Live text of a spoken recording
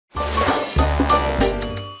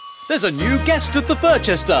There's a new guest at the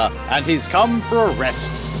Furchester, and he's come for a rest.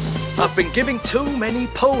 I've been giving too many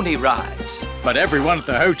pony rides. But everyone at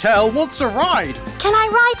the hotel wants a ride. Can I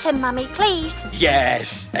ride him, Mummy, please?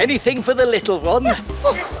 Yes, anything for the little one.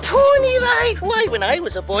 Oh, pony ride? Why, when I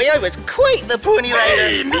was a boy, I was quite the pony rider.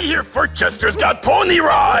 Hey, me here Furchester's got pony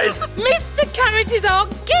rides. Mr. Carrot is our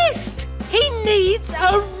guest. He needs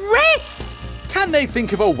a rest. Can they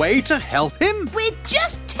think of a way to help him? We're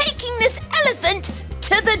just taking this elephant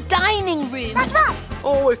to the dining room. That's right.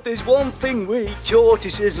 Oh, if there's one thing we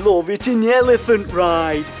tortoises love, it's an elephant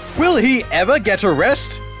ride. Will he ever get a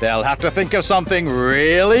rest? They'll have to think of something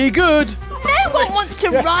really good. No one wants to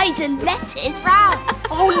ride a lettuce.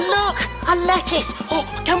 Oh, look, a lettuce. Oh,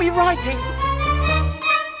 can we ride it?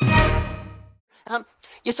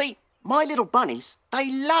 You see, my little bunnies,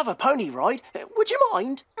 they love a pony ride. Would you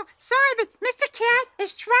mind? Oh, sorry, but Mr. Carrot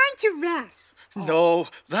is trying to rest. No,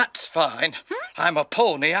 that's fine. I'm a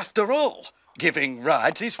pony after all. Giving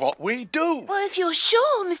rides is what we do. Well, if you're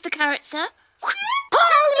sure, Mr. Carrot, sir.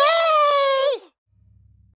 Pony!